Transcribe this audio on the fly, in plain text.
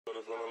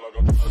the feeling like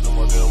I'm trapped in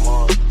my damn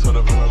mind. Tell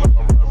the feeling like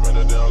I'm rapping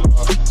a damn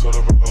lie. Tell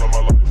the feeling like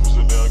my life is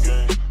a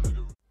damn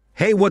game.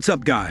 Hey, what's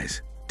up,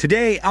 guys?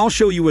 Today, I'll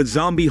show you a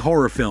zombie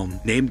horror film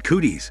named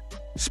Cooties.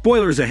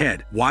 Spoilers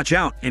ahead, watch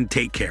out and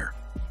take care.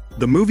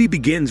 The movie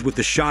begins with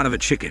the shot of a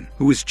chicken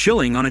who is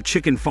chilling on a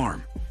chicken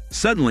farm.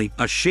 Suddenly,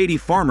 a shady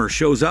farmer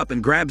shows up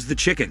and grabs the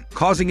chicken,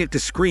 causing it to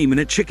scream in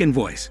a chicken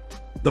voice.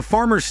 The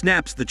farmer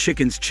snaps the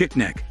chicken's chick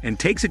neck and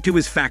takes it to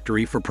his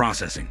factory for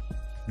processing.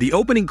 The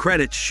opening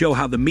credits show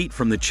how the meat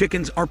from the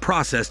chickens are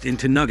processed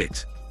into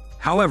nuggets.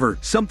 However,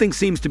 something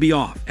seems to be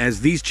off,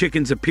 as these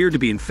chickens appear to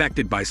be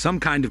infected by some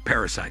kind of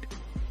parasite.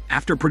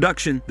 After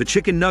production, the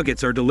chicken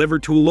nuggets are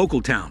delivered to a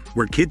local town,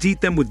 where kids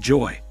eat them with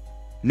joy.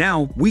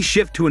 Now, we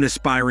shift to an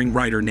aspiring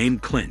writer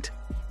named Clint.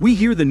 We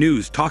hear the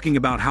news talking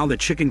about how the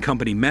chicken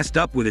company messed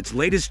up with its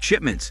latest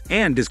shipments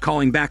and is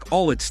calling back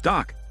all its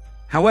stock.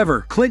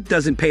 However, Clint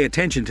doesn't pay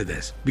attention to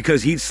this,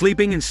 because he's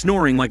sleeping and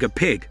snoring like a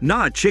pig,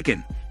 not a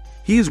chicken.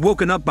 He is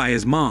woken up by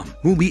his mom,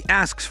 whom he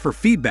asks for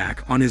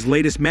feedback on his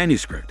latest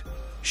manuscript.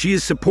 She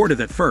is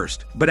supportive at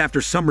first, but after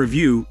some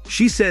review,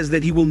 she says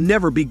that he will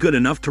never be good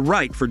enough to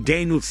write for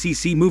Daniel's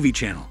CC movie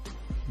channel.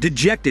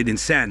 Dejected and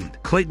saddened,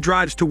 Clint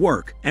drives to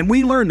work, and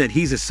we learn that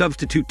he's a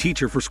substitute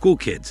teacher for school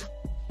kids.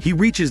 He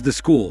reaches the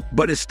school,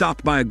 but is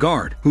stopped by a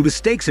guard, who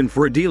mistakes him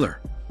for a dealer.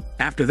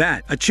 After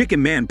that, a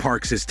chicken man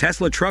parks his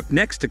Tesla truck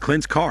next to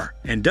Clint's car,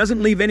 and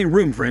doesn't leave any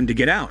room for him to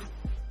get out.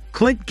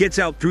 Clint gets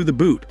out through the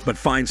boot, but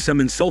finds some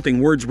insulting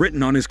words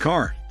written on his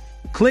car.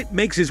 Clint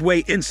makes his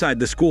way inside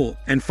the school,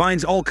 and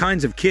finds all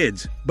kinds of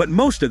kids, but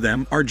most of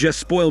them are just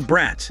spoiled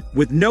brats,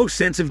 with no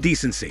sense of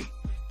decency.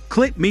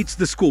 Clint meets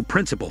the school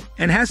principal,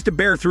 and has to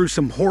bear through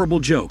some horrible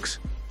jokes.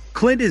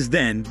 Clint is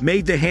then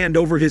made to hand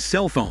over his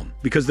cell phone,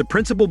 because the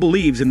principal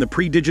believes in the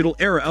pre-digital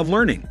era of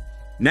learning.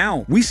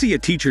 Now, we see a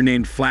teacher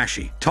named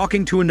Flashy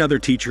talking to another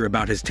teacher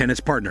about his tennis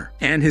partner,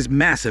 and his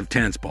massive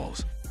tennis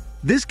balls.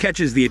 This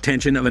catches the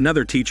attention of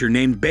another teacher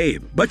named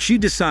Babe, but she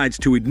decides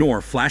to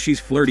ignore Flashy's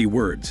flirty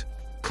words.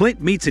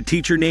 Clint meets a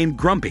teacher named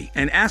Grumpy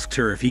and asks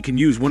her if he can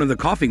use one of the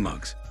coffee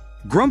mugs.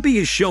 Grumpy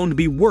is shown to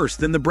be worse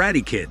than the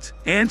bratty kids,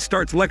 and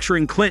starts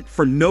lecturing Clint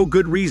for no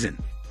good reason.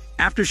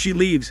 After she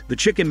leaves, the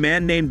chicken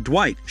man named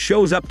Dwight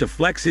shows up to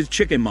flex his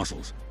chicken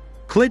muscles.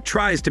 Clint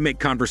tries to make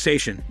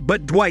conversation,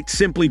 but Dwight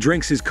simply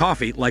drinks his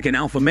coffee like an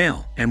alpha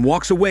male and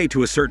walks away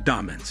to assert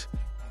dominance.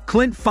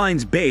 Clint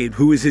finds Babe,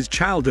 who is his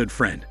childhood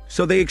friend,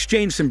 so they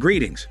exchange some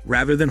greetings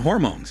rather than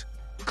hormones.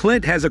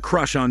 Clint has a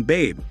crush on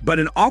Babe, but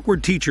an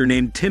awkward teacher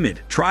named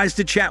Timid tries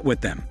to chat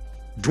with them.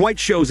 Dwight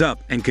shows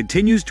up and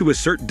continues to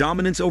assert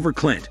dominance over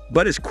Clint,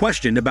 but is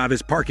questioned about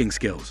his parking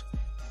skills.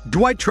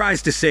 Dwight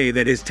tries to say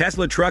that his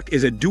Tesla truck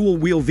is a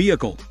dual-wheel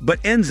vehicle, but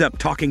ends up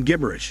talking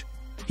gibberish.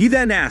 He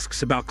then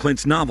asks about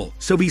Clint's novel,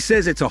 so he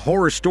says it's a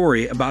horror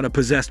story about a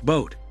possessed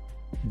boat.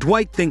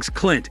 Dwight thinks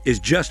Clint is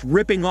just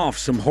ripping off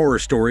some horror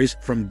stories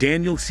from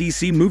Daniel's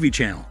CC movie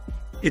channel.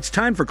 It's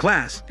time for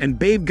class, and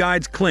Babe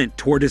guides Clint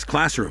toward his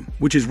classroom,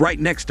 which is right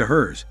next to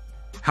hers.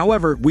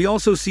 However, we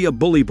also see a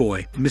bully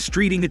boy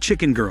mistreating a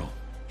chicken girl.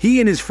 He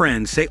and his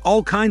friends say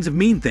all kinds of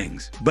mean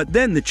things, but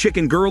then the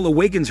chicken girl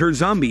awakens her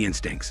zombie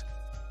instincts.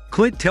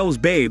 Clint tells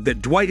Babe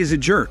that Dwight is a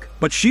jerk,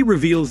 but she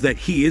reveals that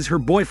he is her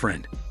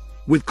boyfriend.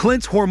 With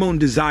Clint's hormone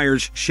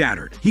desires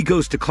shattered, he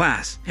goes to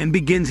class and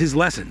begins his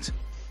lessons.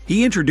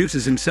 He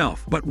introduces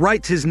himself, but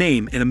writes his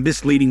name in a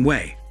misleading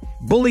way.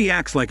 Bully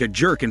acts like a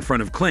jerk in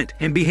front of Clint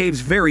and behaves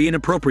very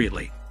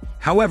inappropriately.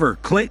 However,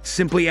 Clint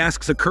simply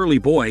asks a curly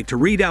boy to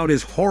read out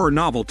his horror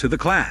novel to the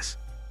class.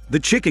 The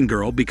chicken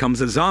girl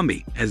becomes a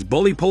zombie as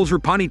Bully pulls her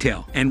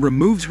ponytail and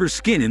removes her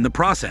skin in the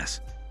process.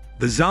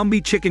 The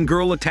zombie chicken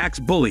girl attacks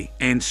Bully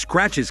and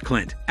scratches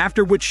Clint,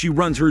 after which she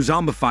runs her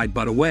zombified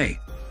butt away.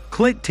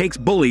 Clint takes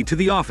Bully to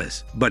the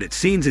office, but it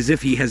seems as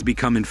if he has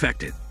become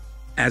infected.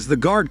 As the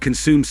guard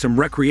consumes some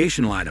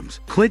recreational items,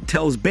 Clint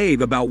tells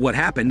Babe about what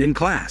happened in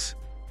class.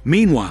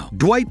 Meanwhile,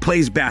 Dwight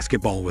plays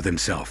basketball with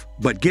himself,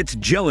 but gets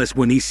jealous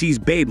when he sees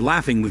Babe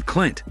laughing with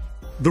Clint.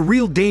 The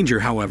real danger,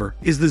 however,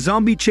 is the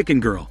zombie chicken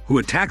girl, who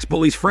attacks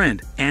Bully's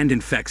friend and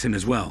infects him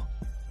as well.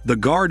 The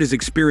guard is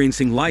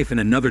experiencing life in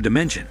another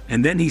dimension,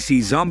 and then he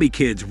sees zombie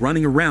kids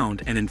running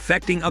around and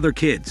infecting other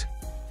kids.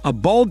 A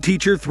bald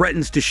teacher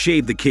threatens to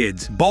shave the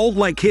kids, bald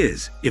like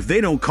his, if they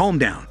don't calm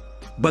down.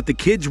 But the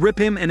kids rip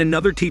him and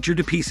another teacher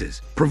to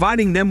pieces,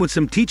 providing them with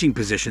some teaching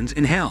positions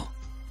in hell.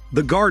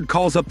 The guard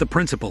calls up the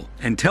principal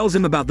and tells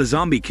him about the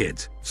zombie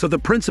kids, so the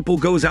principal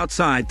goes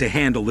outside to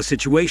handle the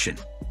situation.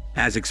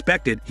 As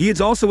expected, he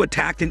is also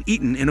attacked and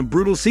eaten in a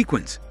brutal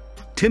sequence.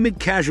 Timid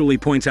casually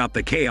points out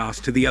the chaos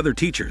to the other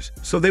teachers,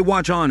 so they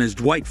watch on as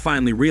Dwight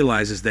finally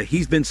realizes that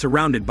he's been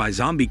surrounded by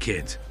zombie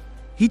kids.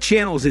 He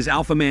channels his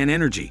alpha man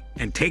energy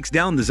and takes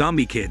down the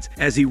zombie kids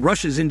as he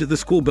rushes into the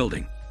school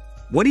building.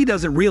 What he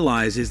doesn't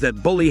realize is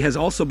that Bully has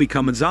also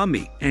become a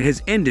zombie and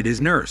has ended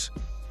his nurse.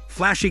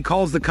 Flashy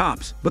calls the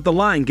cops, but the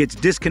line gets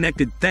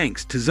disconnected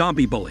thanks to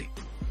Zombie Bully.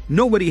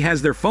 Nobody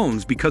has their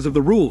phones because of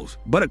the rules,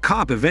 but a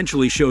cop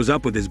eventually shows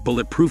up with his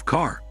bulletproof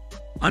car.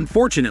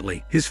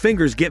 Unfortunately, his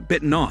fingers get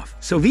bitten off,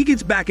 so he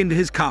gets back into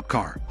his cop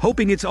car,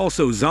 hoping it's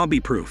also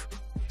zombie-proof.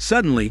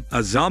 Suddenly,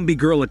 a zombie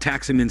girl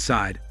attacks him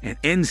inside and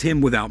ends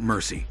him without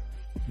mercy.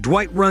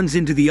 Dwight runs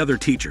into the other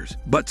teachers,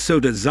 but so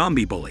does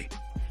Zombie Bully.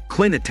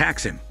 Clint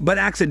attacks him, but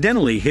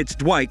accidentally hits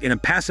Dwight in a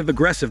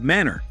passive-aggressive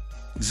manner.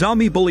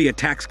 Zombie Bully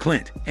attacks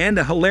Clint, and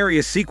a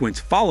hilarious sequence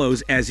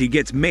follows as he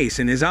gets mace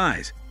in his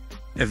eyes.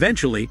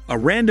 Eventually, a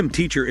random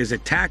teacher is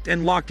attacked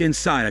and locked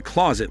inside a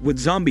closet with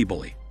Zombie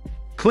Bully.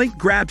 Clint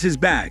grabs his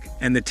bag,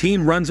 and the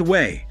team runs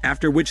away,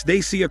 after which they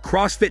see a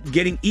CrossFit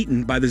getting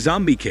eaten by the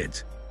zombie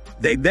kids.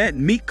 They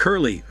then meet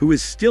Curly, who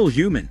is still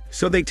human,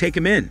 so they take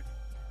him in.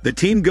 The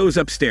team goes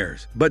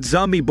upstairs, but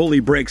Zombie Bully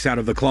breaks out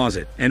of the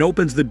closet and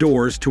opens the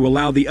doors to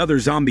allow the other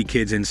zombie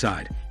kids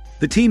inside.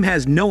 The team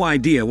has no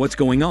idea what's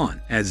going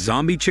on, as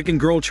Zombie Chicken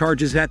Girl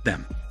charges at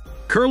them.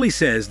 Curly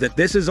says that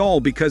this is all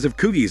because of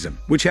Cootiesism,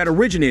 which had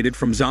originated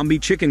from Zombie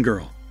Chicken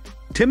Girl.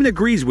 Timon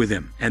agrees with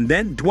him, and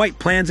then Dwight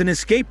plans an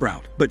escape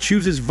route, but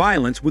chooses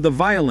violence with a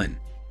violin.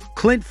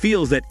 Clint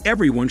feels that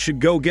everyone should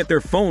go get their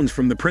phones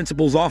from the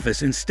principal's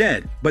office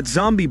instead, but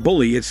Zombie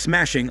Bully is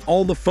smashing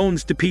all the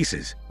phones to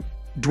pieces.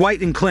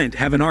 Dwight and Clint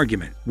have an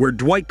argument, where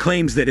Dwight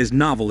claims that his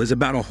novel is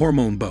about a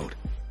hormone boat.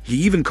 He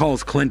even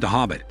calls Clint a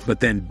hobbit, but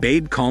then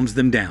Babe calms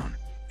them down.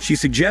 She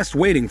suggests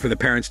waiting for the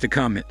parents to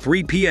come at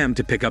 3 p.m.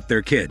 to pick up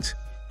their kids.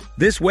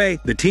 This way,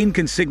 the team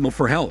can signal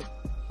for help.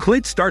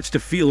 Clint starts to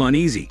feel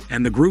uneasy,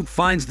 and the group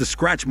finds the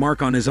scratch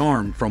mark on his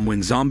arm from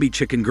when Zombie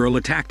Chicken Girl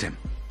attacked him.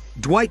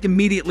 Dwight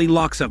immediately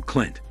locks up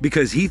Clint,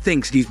 because he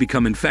thinks he's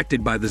become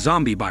infected by the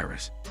zombie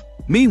virus.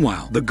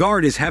 Meanwhile, the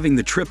guard is having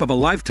the trip of a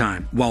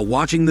lifetime while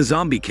watching the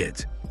zombie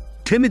kids.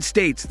 Timid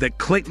states that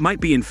Clint might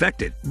be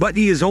infected, but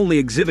he is only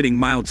exhibiting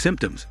mild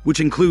symptoms, which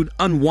include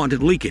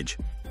unwanted leakage.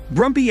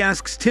 Grumpy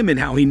asks Timid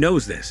how he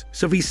knows this,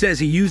 so he says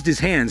he used his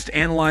hands to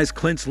analyze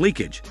Clint's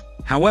leakage.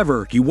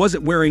 However, he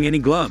wasn't wearing any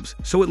gloves,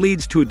 so it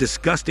leads to a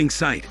disgusting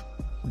sight.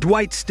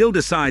 Dwight still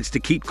decides to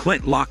keep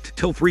Clint locked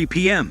till 3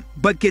 p.m.,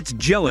 but gets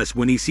jealous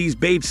when he sees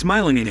Babe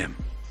smiling at him.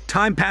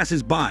 Time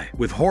passes by,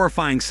 with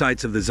horrifying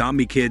sights of the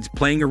zombie kids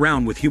playing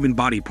around with human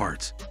body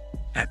parts.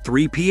 At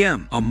 3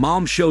 p.m., a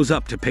mom shows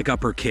up to pick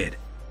up her kid.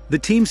 The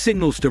team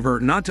signals to her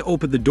not to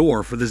open the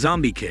door for the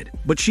zombie kid,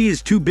 but she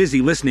is too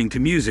busy listening to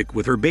music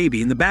with her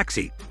baby in the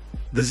backseat.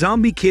 The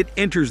zombie kid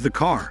enters the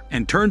car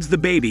and turns the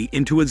baby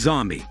into a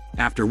zombie,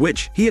 after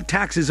which he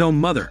attacks his own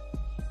mother.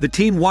 The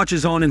team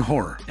watches on in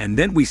horror, and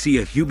then we see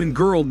a human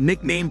girl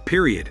nicknamed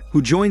Period,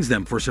 who joins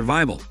them for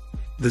survival.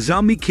 The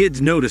zombie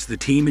kids notice the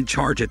team and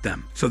charge at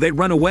them, so they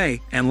run away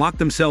and lock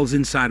themselves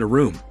inside a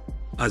room.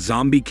 A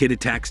zombie kid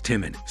attacks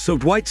Timon, so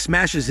Dwight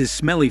smashes his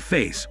smelly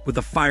face with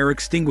a fire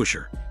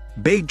extinguisher.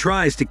 Babe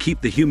tries to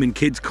keep the human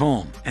kids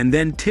calm, and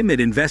then Timid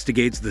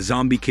investigates the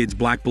zombie kid's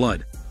black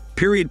blood.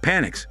 Period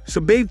panics, so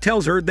Babe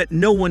tells her that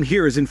no one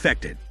here is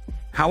infected.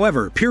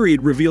 However,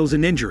 Period reveals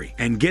an injury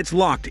and gets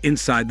locked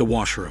inside the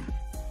washroom.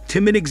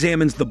 Timid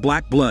examines the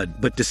black blood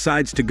but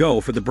decides to go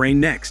for the brain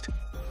next.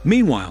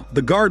 Meanwhile,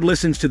 the guard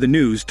listens to the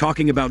news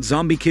talking about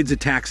zombie kids'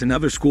 attacks in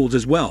other schools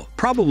as well,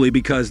 probably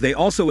because they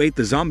also ate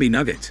the zombie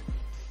nuggets.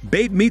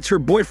 Babe meets her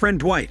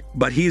boyfriend Dwight,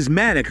 but he is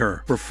mad at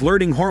her for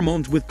flirting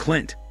hormones with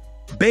Clint.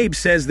 Babe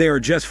says they are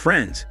just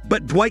friends,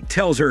 but Dwight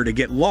tells her to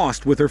get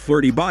lost with her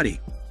flirty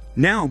body.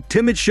 Now,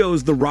 Timid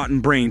shows the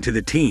rotten brain to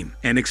the team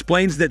and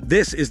explains that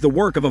this is the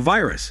work of a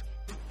virus.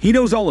 He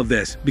knows all of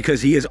this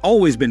because he has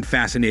always been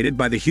fascinated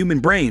by the human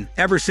brain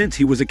ever since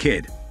he was a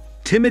kid.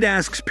 Timid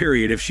asks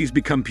Period if she's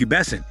become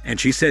pubescent, and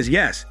she says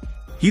yes.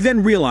 He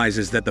then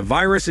realizes that the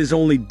virus is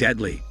only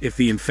deadly if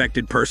the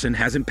infected person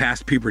hasn't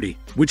passed puberty,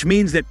 which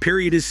means that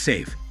Period is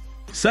safe.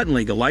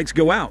 Suddenly, the lights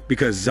go out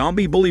because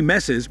Zombie Bully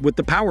messes with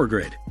the power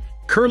grid.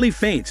 Curly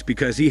faints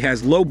because he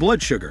has low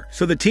blood sugar,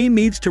 so the team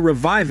needs to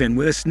revive him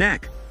with a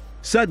snack.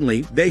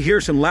 Suddenly, they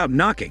hear some loud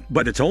knocking,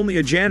 but it's only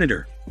a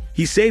janitor.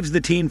 He saves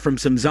the team from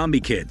some zombie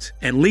kids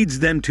and leads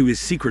them to his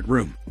secret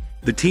room.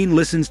 The teen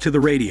listens to the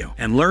radio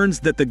and learns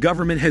that the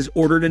government has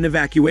ordered an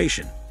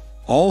evacuation.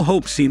 All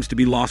hope seems to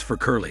be lost for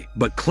Curly,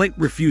 but Clint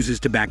refuses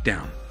to back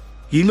down.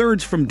 He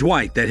learns from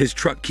Dwight that his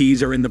truck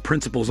keys are in the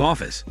principal's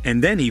office,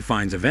 and then he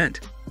finds a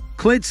vent.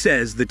 Clint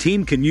says the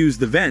team can use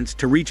the vents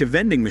to reach a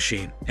vending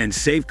machine and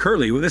save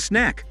Curly with a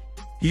snack.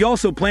 He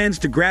also plans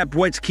to grab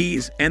Dwight's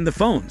keys and the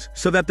phones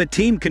so that the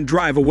team can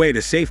drive away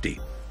to safety.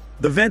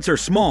 The vents are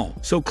small,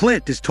 so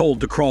Clint is told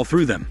to crawl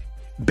through them.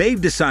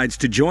 Babe decides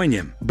to join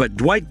him, but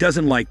Dwight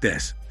doesn't like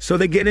this, so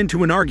they get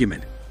into an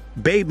argument.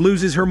 Babe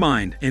loses her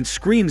mind and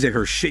screams at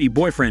her shitty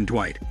boyfriend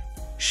Dwight.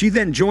 She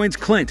then joins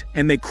Clint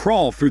and they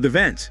crawl through the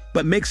vents,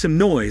 but make some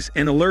noise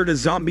and alert a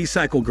zombie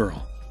cycle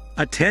girl.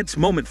 A tense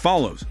moment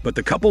follows, but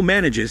the couple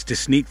manages to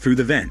sneak through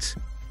the vents.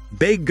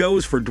 Babe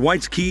goes for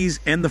Dwight's keys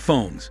and the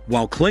phones,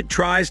 while Clint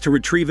tries to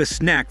retrieve a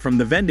snack from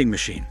the vending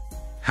machine.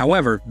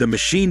 However, the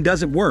machine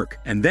doesn't work,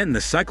 and then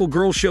the cycle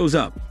girl shows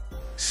up.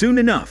 Soon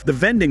enough, the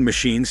vending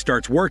machine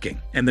starts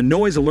working, and the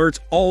noise alerts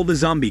all the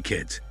zombie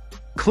kids.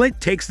 Clint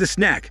takes the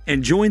snack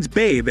and joins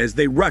Babe as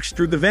they rush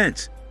through the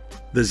vents.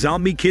 The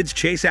zombie kids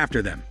chase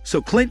after them,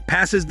 so Clint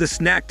passes the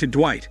snack to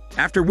Dwight,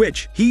 after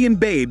which he and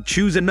Babe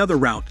choose another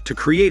route to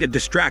create a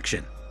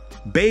distraction.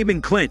 Babe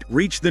and Clint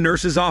reach the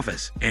nurse's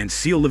office and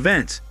seal the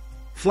vents.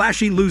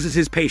 Flashy loses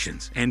his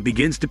patience and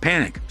begins to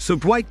panic, so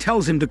Dwight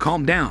tells him to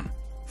calm down.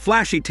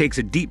 Flashy takes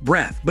a deep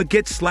breath but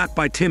gets slapped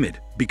by Timid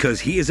because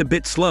he is a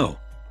bit slow.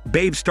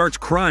 Babe starts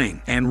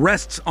crying and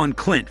rests on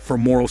Clint for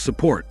moral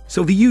support,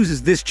 so he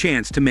uses this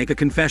chance to make a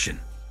confession.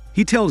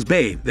 He tells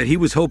Babe that he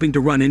was hoping to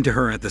run into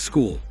her at the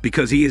school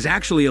because he is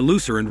actually a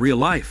looser in real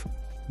life.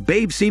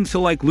 Babe seems to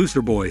like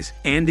looser boys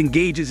and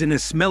engages in a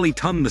smelly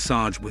tongue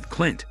massage with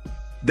Clint.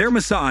 Their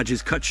massage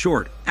is cut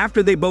short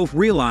after they both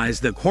realize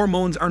that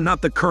hormones are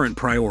not the current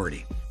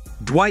priority.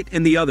 Dwight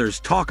and the others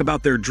talk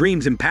about their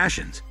dreams and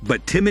passions,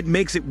 but Timid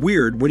makes it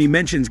weird when he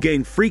mentions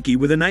getting freaky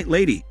with a night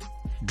lady.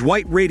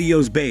 Dwight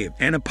radios Babe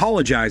and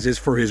apologizes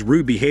for his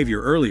rude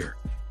behavior earlier.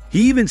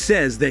 He even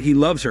says that he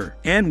loves her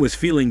and was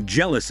feeling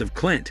jealous of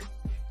Clint.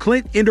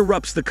 Clint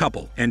interrupts the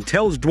couple and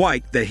tells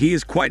Dwight that he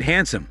is quite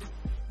handsome.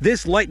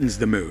 This lightens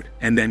the mood,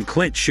 and then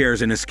Clint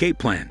shares an escape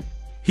plan.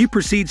 He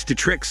proceeds to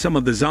trick some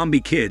of the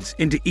zombie kids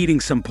into eating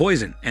some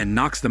poison and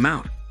knocks them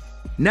out.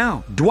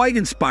 Now, Dwight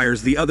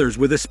inspires the others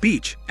with a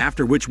speech,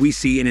 after which we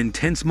see an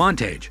intense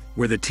montage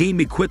where the team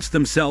equips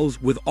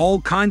themselves with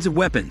all kinds of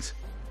weapons.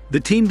 The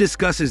team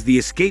discusses the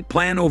escape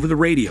plan over the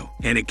radio,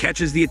 and it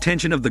catches the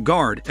attention of the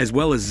guard as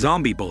well as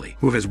Zombie Bully,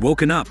 who has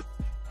woken up.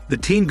 The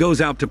team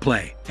goes out to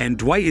play, and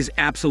Dwight is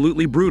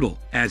absolutely brutal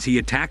as he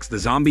attacks the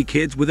zombie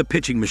kids with a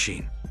pitching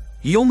machine.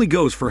 He only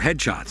goes for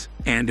headshots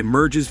and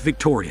emerges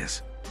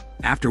victorious.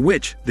 After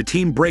which, the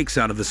team breaks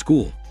out of the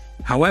school.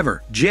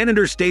 However,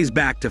 Janitor stays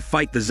back to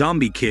fight the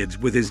zombie kids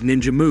with his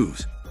ninja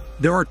moves.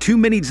 There are too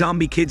many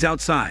zombie kids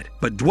outside,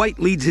 but Dwight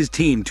leads his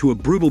team to a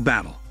brutal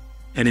battle.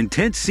 An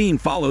intense scene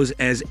follows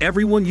as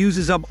everyone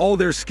uses up all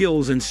their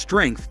skills and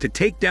strength to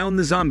take down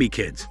the zombie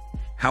kids.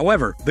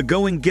 However, the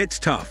going gets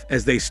tough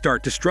as they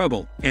start to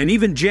struggle, and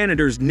even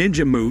Janitor's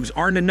ninja moves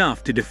aren't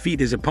enough to defeat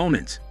his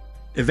opponents.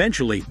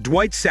 Eventually,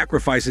 Dwight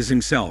sacrifices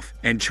himself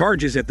and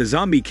charges at the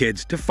zombie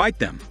kids to fight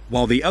them,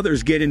 while the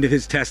others get into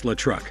his Tesla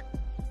truck.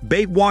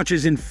 Babe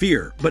watches in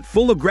fear, but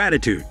full of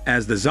gratitude,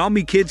 as the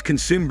zombie kids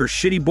consume her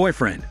shitty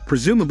boyfriend,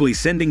 presumably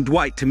sending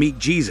Dwight to meet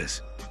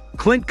Jesus.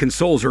 Clint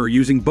consoles her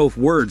using both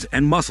words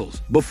and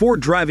muscles before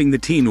driving the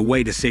team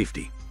away to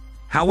safety.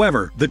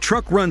 However, the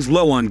truck runs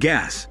low on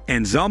gas,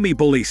 and Zombie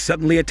Bully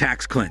suddenly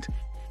attacks Clint.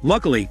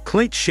 Luckily,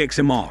 Clint shakes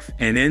him off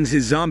and ends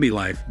his zombie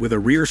life with a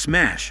rear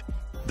smash.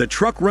 The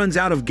truck runs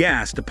out of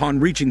gas upon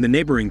reaching the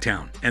neighboring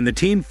town, and the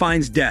team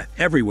finds death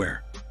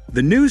everywhere.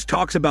 The news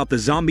talks about the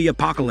zombie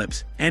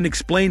apocalypse and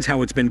explains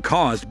how it's been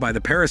caused by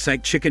the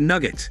parasite chicken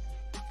nuggets.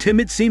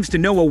 Timid seems to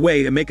know a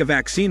way to make a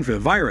vaccine for the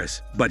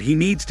virus, but he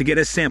needs to get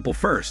a sample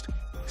first.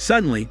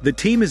 Suddenly, the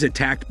team is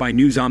attacked by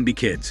new zombie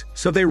kids,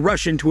 so they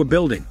rush into a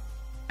building.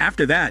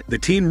 After that, the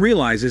team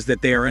realizes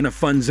that they are in a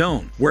fun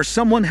zone, where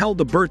someone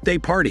held a birthday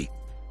party.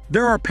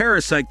 There are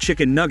parasite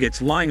chicken nuggets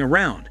lying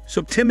around,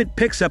 so Timid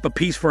picks up a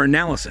piece for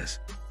analysis.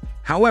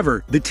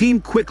 However, the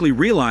team quickly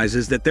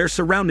realizes that they're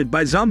surrounded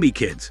by zombie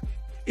kids.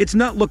 It's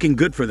not looking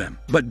good for them,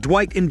 but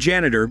Dwight and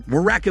Janitor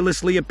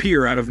miraculously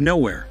appear out of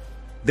nowhere.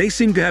 They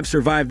seem to have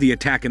survived the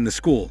attack in the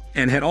school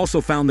and had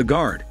also found the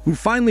guard, who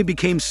finally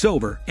became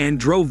sober and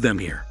drove them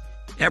here.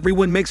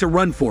 Everyone makes a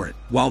run for it,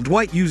 while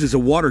Dwight uses a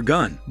water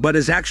gun but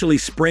is actually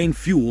spraying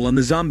fuel on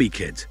the zombie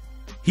kids.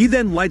 He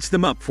then lights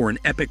them up for an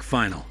epic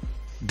final.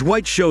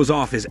 Dwight shows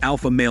off his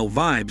alpha male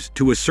vibes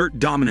to assert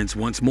dominance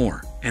once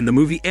more, and the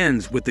movie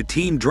ends with the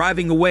team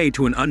driving away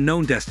to an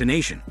unknown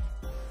destination.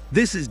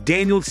 This is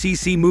Daniel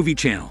CC Movie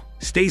Channel.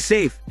 Stay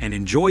safe and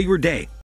enjoy your day.